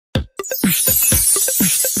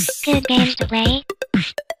Good games to play.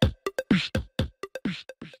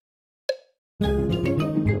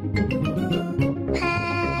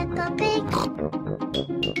 Peppa Pig.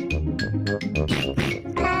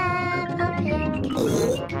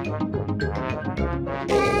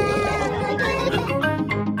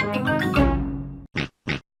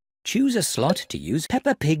 Choose a slot to use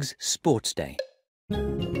Peppa Pig's Sports Day. Peppa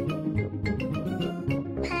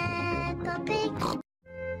Pig.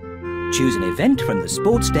 Choose an event from the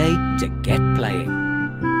Sports Day to get playing.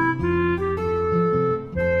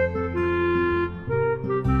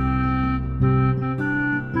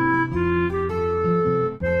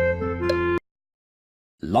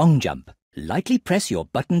 Long jump. Lightly press your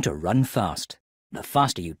button to run fast. The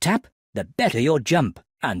faster you tap, the better your jump,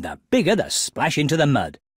 and the bigger the splash into the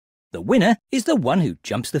mud. The winner is the one who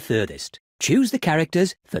jumps the furthest. Choose the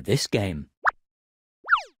characters for this game.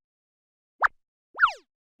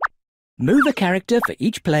 Move a character for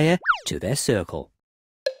each player to their circle.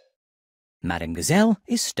 Madame Gazelle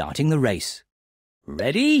is starting the race.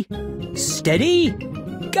 Ready, steady,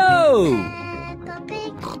 go! Peppa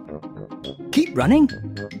Pig. Keep running.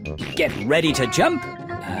 Get ready to jump.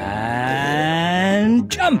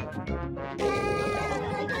 And jump!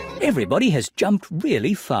 Everybody has jumped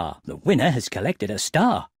really far. The winner has collected a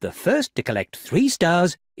star. The first to collect 3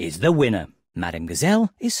 stars is the winner. Madame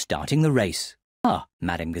Gazelle is starting the race.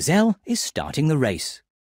 Madame Gazelle is starting the race.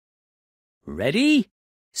 Ready,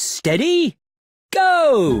 steady,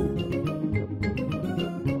 go!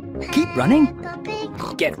 Keep running. Peppa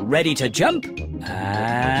Pig. Get ready to jump.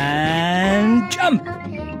 And jump!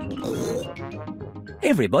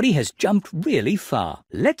 Everybody has jumped really far.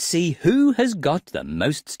 Let's see who has got the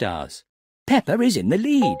most stars. Peppa is in the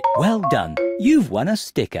lead. Well done. You've won a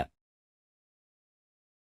sticker.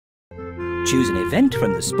 Choose an event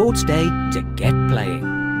from the Sports Day to get playing.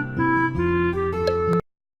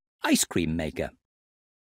 Ice cream maker.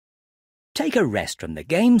 Take a rest from the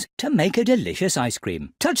games to make a delicious ice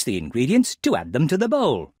cream. Touch the ingredients to add them to the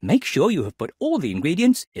bowl. Make sure you have put all the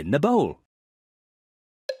ingredients in the bowl.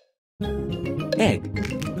 Egg.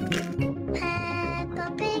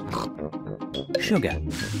 Peppa Pig. Sugar.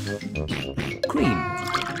 Cream.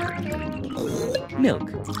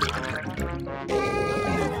 Milk. Move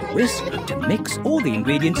the whisk to mix all the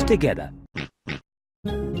ingredients together.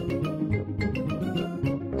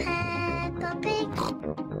 Peppa Pig.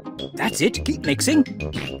 That's it, keep mixing.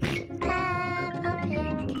 Peppa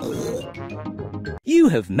Pig. You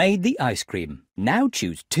have made the ice cream. Now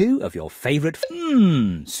choose 2 of your favourite.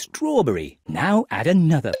 Strawberry. Now add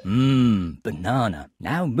another. Banana.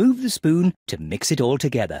 Now move the spoon to mix it all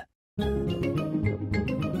together.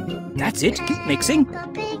 That's it, keep mixing.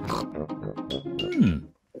 Peppa Pig.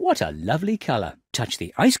 What a lovely colour. Touch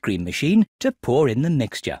the ice cream machine to pour in the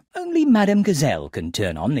mixture. Only Madame Gazelle can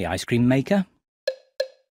turn on the ice cream maker.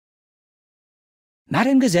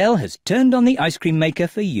 Madame Gazelle has turned on the ice cream maker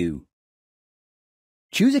for you.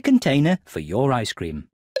 Choose a container for your ice cream.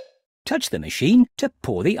 Touch the machine to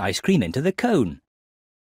pour the ice cream into the cone.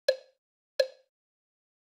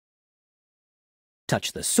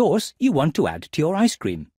 Touch the sauce you want to add to your ice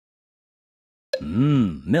cream.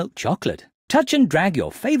 Milk chocolate. Touch and drag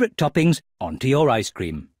your favourite toppings onto your ice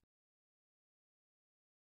cream.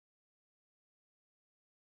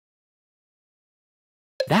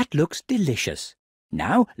 That looks delicious.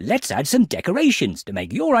 Now let's add some decorations to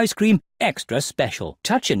make your ice cream extra special.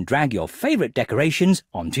 Touch and drag your favourite decorations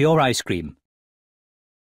onto your ice cream.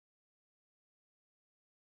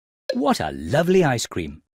 What a lovely ice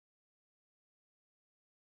cream.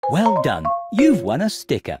 Well done, you've won a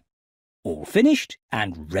sticker. All finished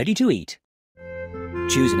and ready to eat.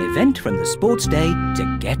 Choose an event from the Sports Day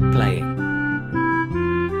to get playing.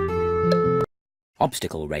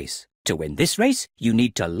 Obstacle race. To win this race, you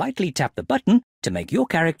need to lightly tap the button to make your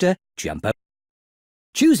character jump up.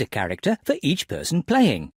 Choose a character for each person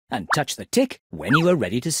playing and touch the tick when you are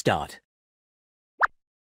ready to start.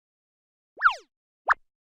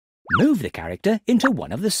 Move the character into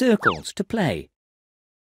one of the circles to play.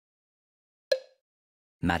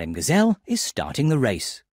 Madame Gazelle is starting the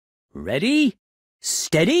race. Ready,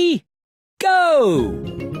 steady, go!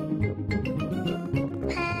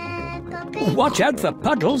 Peppa Pig. Watch out for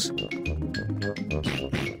puddles.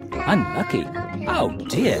 Unlucky. Oh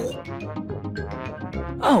dear.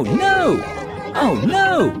 Oh no! Oh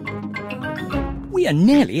no! We are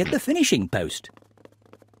nearly at the finishing post.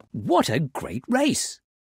 What a great race!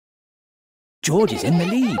 George is in the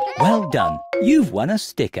lead. Well done. You've won a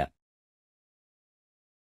sticker.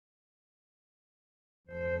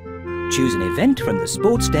 Choose an event from the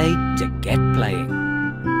Sports Day to get playing.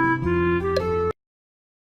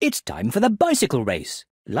 It's time for the bicycle race.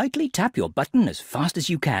 Lightly tap your button as fast as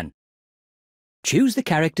you can. Choose the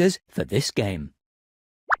characters for this game.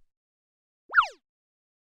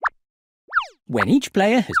 When each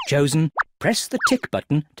player has chosen, press the tick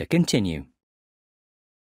button to continue.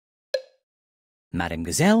 Madame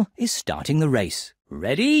Gazelle is starting the race.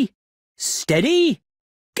 Ready, steady,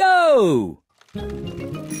 go!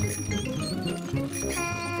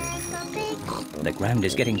 The ground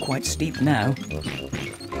is getting quite steep now.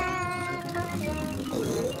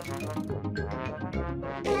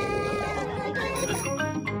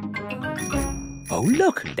 Oh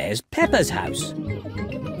look, there's Peppa's house.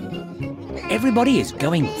 Everybody is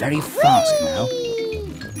going very fast now.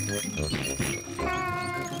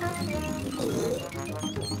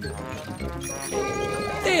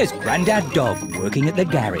 There's Grandad Dog working at the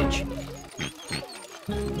garage.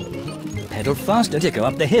 Pedal faster to go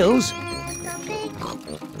up the hills.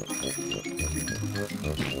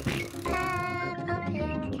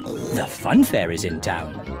 The fun fair is in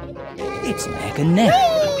town. It's neck and neck.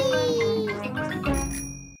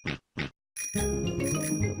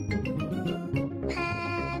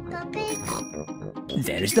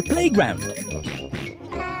 There is the playground.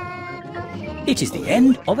 It is the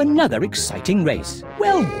end of another exciting race.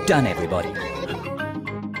 Well done, everybody.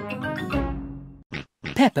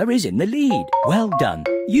 Peppa is in the lead. Well done.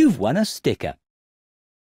 You've won a sticker.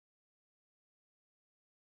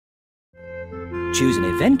 Choose an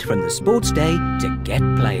event from the sports day to get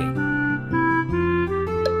playing.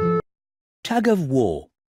 Tug of War.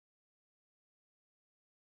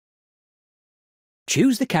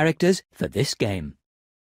 Choose the characters for this game.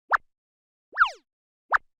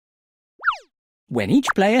 When each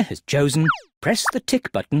player has chosen, press the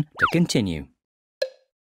tick button to continue.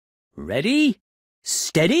 Ready,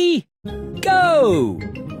 steady, go!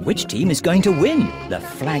 Which team is going to win? The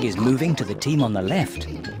flag is moving to the team on the left.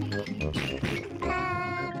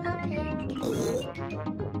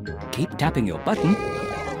 Keep tapping your button.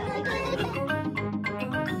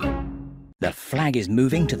 The flag is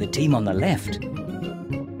moving to the team on the left.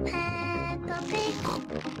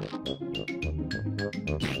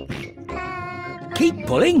 Keep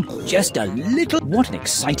pulling, just a little. What an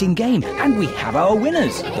exciting game, and we have our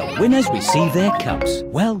winners. The winners receive their cups.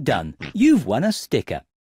 Well done, you've won a sticker.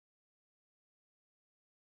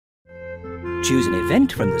 Choose an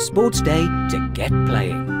event from the sports day to get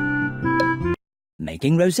playing.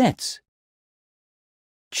 Making rosettes.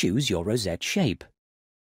 Choose your rosette shape.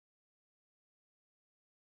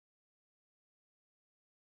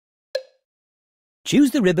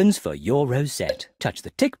 Choose the ribbons for your rosette. Touch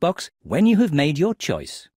the tick box when you have made your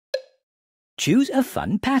choice. Choose a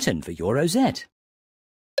fun pattern for your rosette.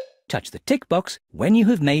 Touch the tick box when you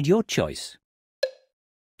have made your choice.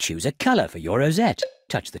 Choose a colour for your rosette.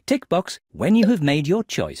 Touch the tick box when you have made your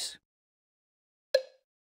choice.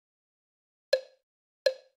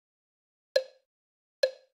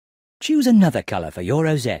 Choose another colour for your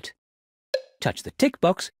rosette. Touch the tick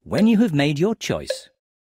box when you have made your choice.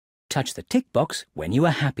 Touch the tick box when you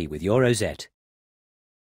are happy with your rosette.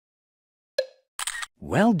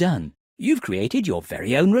 Well done! You've created your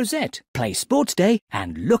very own rosette. Play Sports Day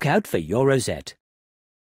and look out for your rosette.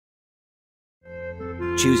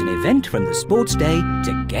 Choose an event from the sports day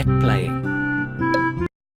to get playing.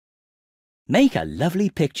 Make a lovely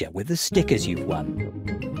picture with the stickers you've won.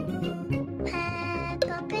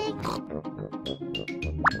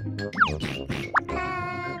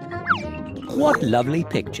 What lovely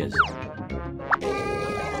pictures!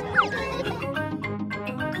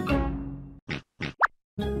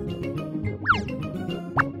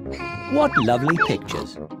 What lovely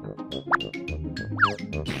pictures!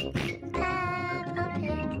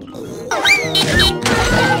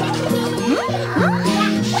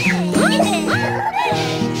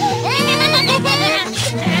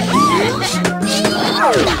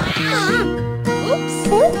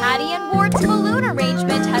 Oops! Patty and Ward's balloon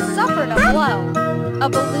arrangement has suffered a blow. A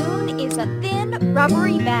balloon is a thin,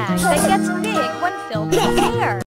 rubbery bag that gets big when filled with air.